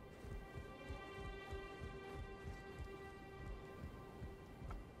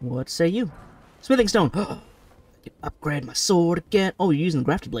 What say you? Smithing stone. I can upgrade my sword again. Oh, you're using the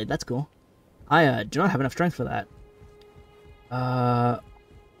grafted blade. That's cool. I do not have enough strength for that.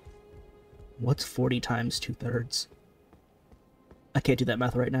 What's 40 times 2/3? I can't do that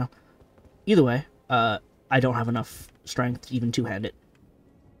math right now. Either way, I don't have enough strength to even two-hand it.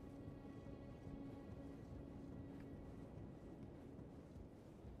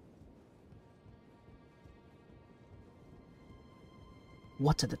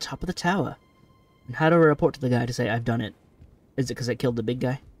 What's at the top of the tower? And how do I report to the guy to say I've done it? Is it because I killed the big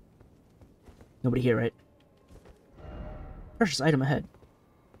guy? Nobody here, right? Precious item ahead.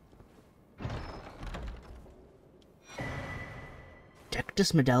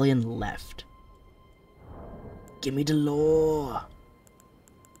 Dectus medallion left. Gimme the lore.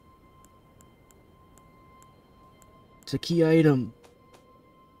 It's a key item.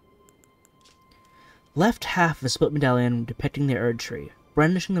 Left half of a split medallion depicting the Erd tree.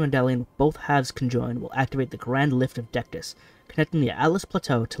 Brandishing the medallion with both halves conjoined will activate the Grand Lift of Dectus, connecting the Atlas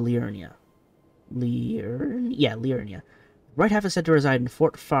Plateau to Liurnia. Liurnia. Right half is said to reside in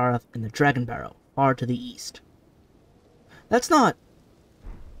Fort Farth in the Dragon Barrow, far to the east. That's not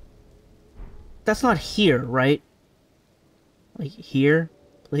here, right? Like, here,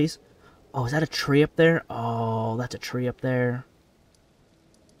 please? Oh, is that a tree up there? Oh, that's a tree up there.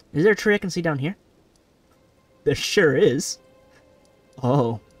 Is there a tree I can see down here? There sure is.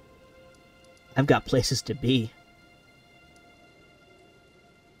 Oh. I've got places to be.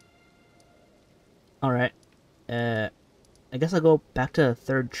 Alright. I guess I'll go back to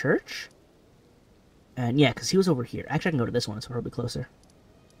Third Church? And yeah, because he was over here. Actually, I can go to this one, it's probably closer.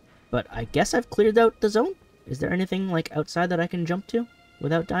 But I guess I've cleared out the zone? Is there anything, like, outside that I can jump to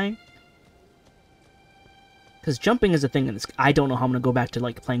without dying? Because jumping is a thing in this... I don't know how I'm going to go back to,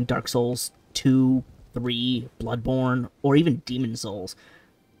 like, playing Dark Souls 2, 3, Bloodborne, or even Demon Souls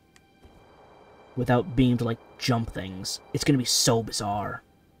without being able to, like, jump things. It's going to be so bizarre.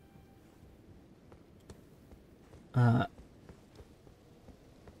 And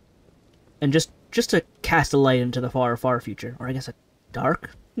just to cast a light into the far, far future, or I guess a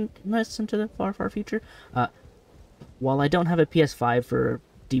darkness into the far, far future. While I don't have a PS5 for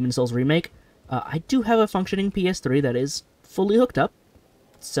Demon Souls Remake, I do have a functioning PS3 that is fully hooked up.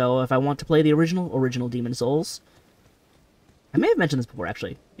 So if I want to play the original Demon Souls, I may have mentioned this before,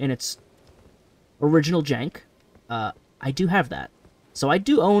 actually, in its original jank. I do have that. So I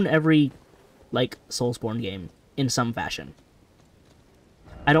do own every, like, Soulsborne game in some fashion.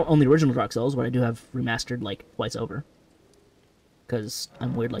 I don't own the original Dark Souls, but I do have remastered, like, twice over. Because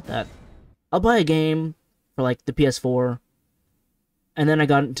I'm weird like that. I'll buy a game for, like, the PS4, and then I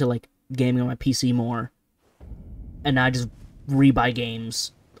got into, like, gaming on my PC more, and I just rebuy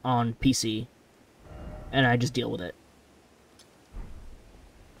games on PC, and I just deal with it.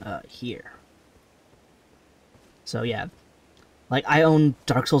 Here. So, yeah. Like, I own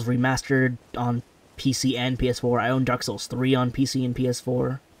Dark Souls Remastered on PC and PS4. I own Dark Souls 3 on PC and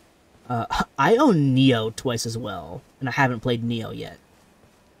PS4. I own Neo twice as well, and I haven't played Neo yet.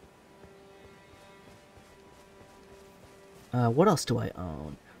 What else do I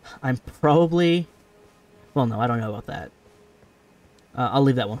own? I'm probably... Well, no, I don't know about that. I'll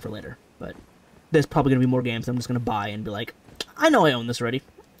leave that one for later, but there's probably going to be more games I'm just going to buy and be like, I know I own this already.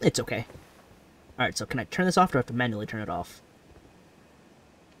 It's okay. Alright, so can I turn this off, or do I have to manually turn it off?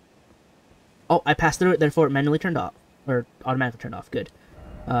 Oh, I passed through it, therefore it manually turned off. Or automatically turned off. Good.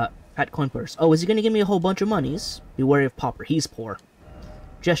 At coin purse. Oh, is he going to give me a whole bunch of monies? Be wary of Popper. He's poor.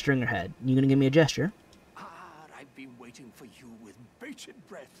 Gesture in your head. You going to give me a gesture? I've been waiting for you with bated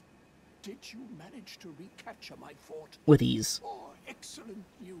breath. Did you manage to recapture my fort? With ease. Oh, excellent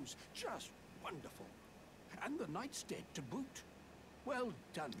news. Just wonderful. And the knight's dead to boot. Well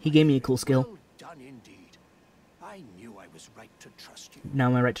done. He gave me a cool skill. Well done indeed. I knew I was right to trust you. Now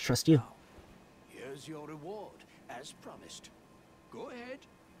am I right to trust you? Now, here's your reward, as promised. Go ahead.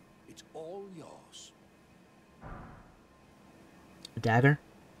 It's all yours. A dagger?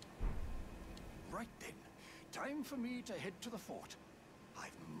 Right then. Time for me to head to the fort.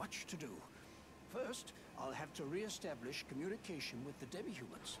 I've much to do. First, I'll have to re-establish communication with the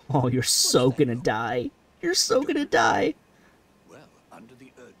demi-humans. Oh, you're so gonna die. You're so gonna die. Well, under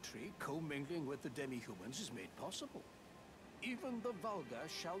the Erd Tree, commingling with the demi-humans is made possible. Even the vulgar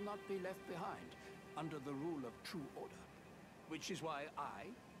shall not be left behind under the rule of true order. Which is why I,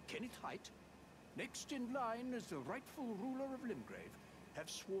 Kenneth Haight, next in line as the rightful ruler of Limgrave, have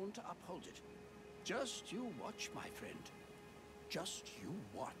sworn to uphold it. Just you watch, my friend. Just you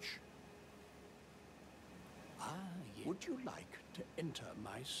watch. Yes. Would you like to enter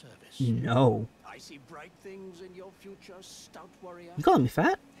my service? No. I see bright things in your future, stout warrior. You calling me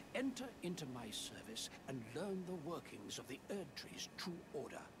fat? Enter into my service and learn the workings of the Erd Tree's true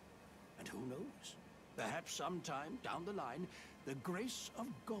order. And who knows? Perhaps sometime down the line, the grace of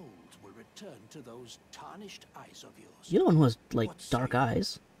gold will return to those tarnished eyes of yours. You're the one who has, like, What dark say you?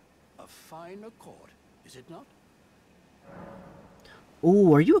 eyes. A fine accord, is it not?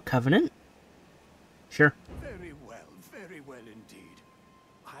 Ooh, are you a Covenant? Sure. Very well indeed.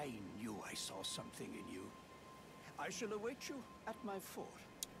 I knew I saw something in you. I shall await you at my fort.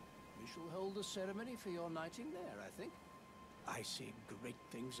 We shall hold a ceremony for your knighting there, I think. I see great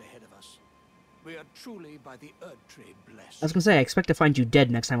things ahead of us. We are truly by the Erd Tree blessed. I was gonna say, I expect to find you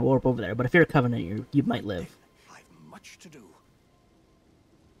dead next time I warp over there, but if you're a Covenant, you might live. I've much to do.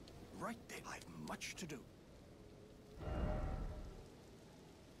 Right then, I've much to do.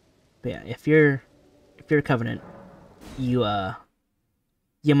 But yeah, if you're a Covenant, you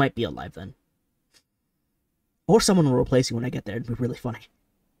might be alive then. Or someone will replace you when I get there. It'd be really funny.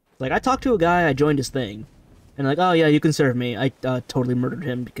 Like, I talked to a guy, I joined his thing, and like, oh yeah, you can serve me. I totally murdered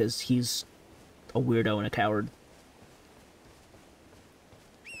him because he's a weirdo and a coward.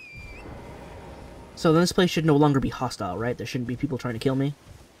 So then this place should no longer be hostile, right? There shouldn't be people trying to kill me.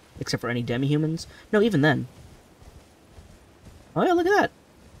 Except for any demi-humans. No, even then. Oh yeah, look at that.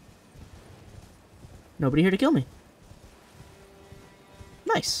 Nobody here to kill me.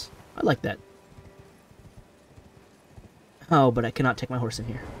 Nice. I like that. Oh, but I cannot take my horse in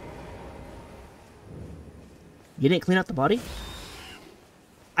here. You didn't clean out the body?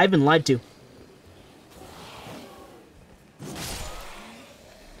 I've been lied to.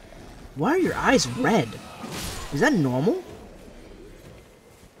 Why are your eyes red? Is that normal?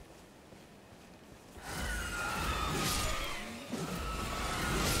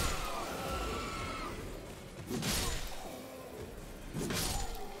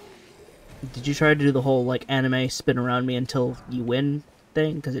 Did you try to do the whole, like, anime spin around me until you win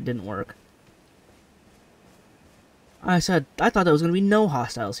thing? Because it didn't work. I thought there was going to be no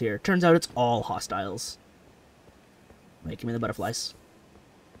hostiles here. Turns out it's all hostiles. Wait, give me the butterflies.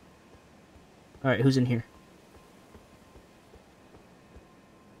 Alright, who's in here?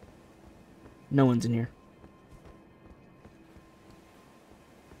 No one's in here.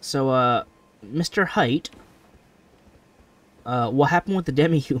 So, Mr. Haight, what happened with the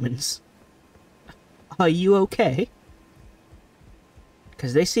demi-humans? Are you okay?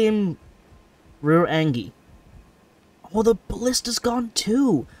 Because they seem real angry. Oh, the ballista's gone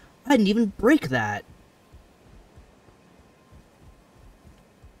too! I didn't even break that!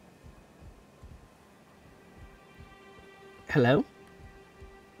 Hello?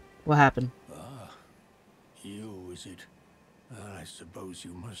 What happened? You, is it? I suppose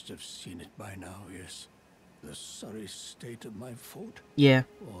you must have seen it by now, yes. The sorry state of my fort? Yeah.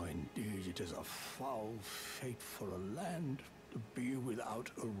 Oh, indeed, it is a foul fate for a land to be without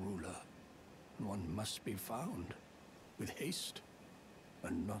a ruler. One must be found, with haste,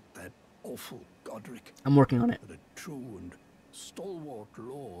 and not that awful Godric, I'm working on it. but a true and stalwart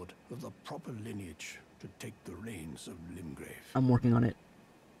lord of the proper lineage to take the reins of Limgrave. I'm working on it.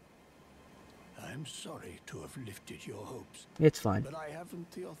 I'm sorry to have lifted your hopes, It's fine. but I haven't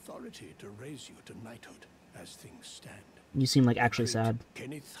the authority to raise you to knighthood as things stand. You seem like actually Great sad.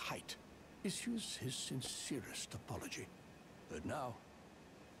 Kenneth Haight issues his sincerest apology. But now,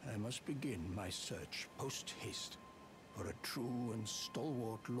 I must begin my search post-haste for a true and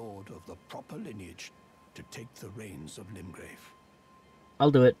stalwart lord of the proper lineage to take the reins of Limgrave.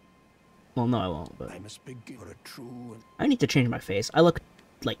 I'll do it. Well, no, I won't, but... I must begin for a true and... I need to change my face. I look,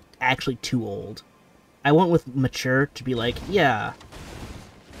 like, actually too old. I went with mature to be like, yeah,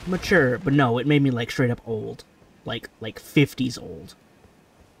 mature, but no, it made me, like, straight up old. Like 50s old.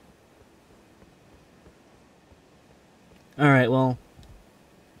 Alright, well...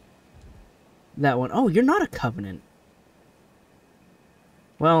 That one. Oh, you're not a Covenant.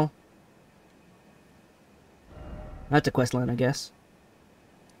 Well... That's a quest line, I guess.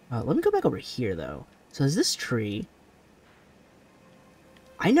 Let me go back over here, though. So is this tree...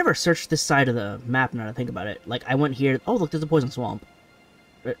 I never searched this side of the map now that I think about it. Like, I went here... Oh, look, there's a poison swamp.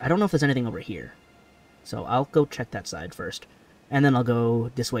 I don't know if there's anything over here. So I'll go check that side first. And then I'll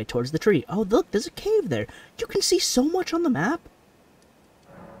go this way towards the tree. Oh, look, there's a cave there. You can see so much on the map.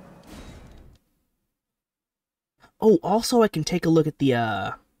 Oh, also I can take a look at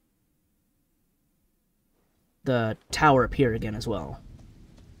the tower up here again as well.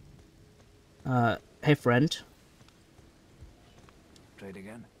 Hey, friend. Trade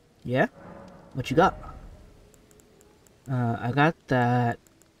again? Yeah? What you got? I got that...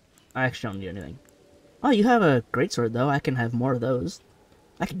 I actually don't need anything. Oh, you have a greatsword, though. I can have more of those.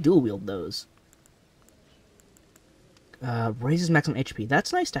 I can dual-wield those. Raises maximum HP.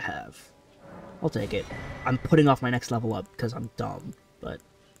 That's nice to have. I'll take it. I'm putting off my next level up, because I'm dumb, but...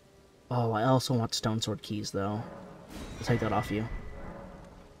 Oh, I also want stone sword keys, though. I'll take that off you.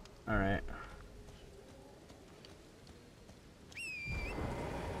 Alright.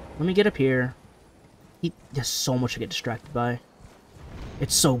 Let me get up here. There's so much to get distracted by.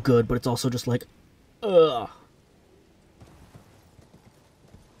 It's so good, but it's also just like... Ugh.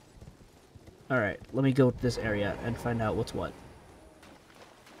 Alright, let me go to this area and find out what's what.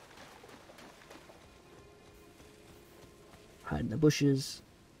 Hide in the bushes.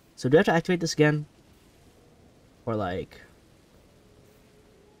 So do I have to activate this again? Or like...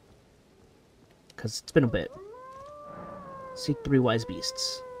 Because it's been a bit. Seek 3 wise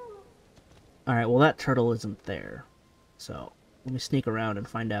beasts. Alright, well that turtle isn't there. So, let me sneak around and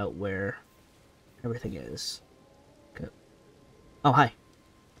find out where everything is. Okay. Oh, hi.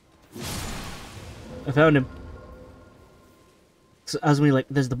 I found him. So, I was gonna be like,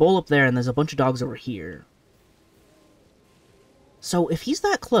 there's the bowl up there and there's a bunch of dogs over here. So, if he's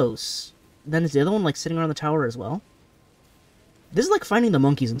that close, then is the other one, like, sitting around the tower as well? This is like finding the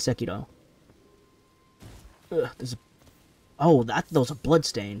monkeys in Sekiro. Ugh, there's a... Oh, that was a blood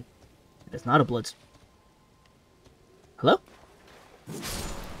stain. It's not a blood... Hello?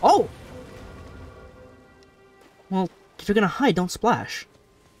 Oh! Well, if you're gonna hide, don't splash.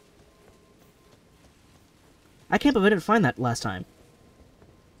 I can't believe I didn't find that last time.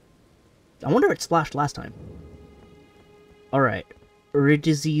 I wonder if it splashed last time. Alright.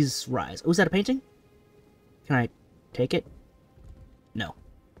 Uridizi's Rise. Oh, is that a painting? Can I take it? No.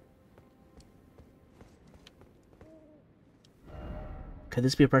 Could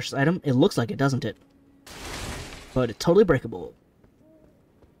this be a precious item? It looks like it, doesn't it? But it's totally breakable.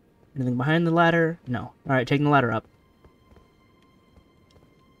 Anything behind the ladder? No. Alright, taking the ladder up.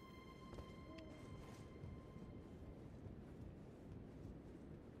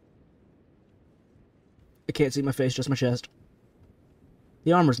 I can't see my face, just my chest.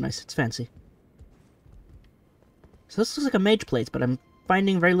 The armor's nice, it's fancy. So this looks like a mage place, but I'm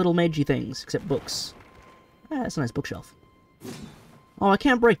finding very little magey things, except books. Ah, that's a nice bookshelf. Oh, I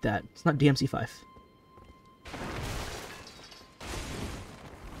can't break that. It's not DMC5.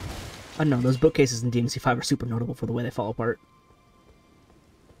 I don't know, those bookcases in DMC5 are super notable for the way they fall apart.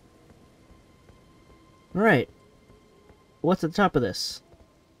 Alright. What's at the top of this?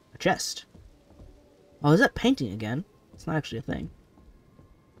 chest. Oh, is that painting again? It's not actually a thing.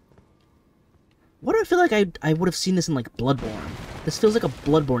 Why do I feel like I would have seen this in, like, Bloodborne? This feels like a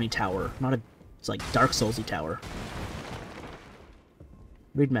Bloodborne-y tower, not a, it's like, Dark Souls-y tower.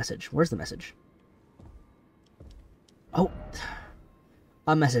 Read message. Where's the message? Oh.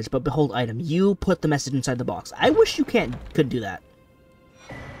 A message, but behold item. You put the message inside the box. I wish you could do that.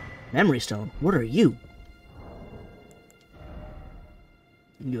 Memory stone. What are you?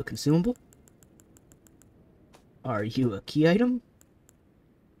 You a consumable? Are you a key item?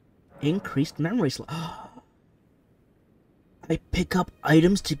 Increased memory slot. I pick up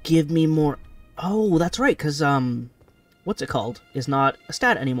items to give me more... Oh, that's right, because, what's it called? Is not a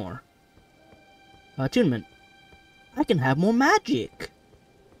stat anymore. Attunement. I can have more magic.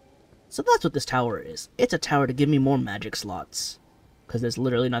 So that's what this tower is. It's a tower to give me more magic slots. Because there's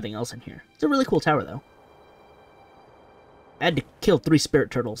literally nothing else in here. It's a really cool tower, though. I had to kill 3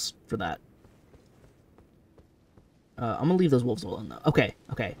 spirit turtles for that. I'm gonna leave those wolves alone, though. Okay,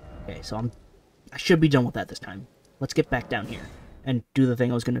 so I should be done with that this time. Let's get back down here and do the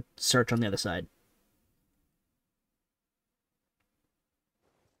thing I was gonna search on the other side.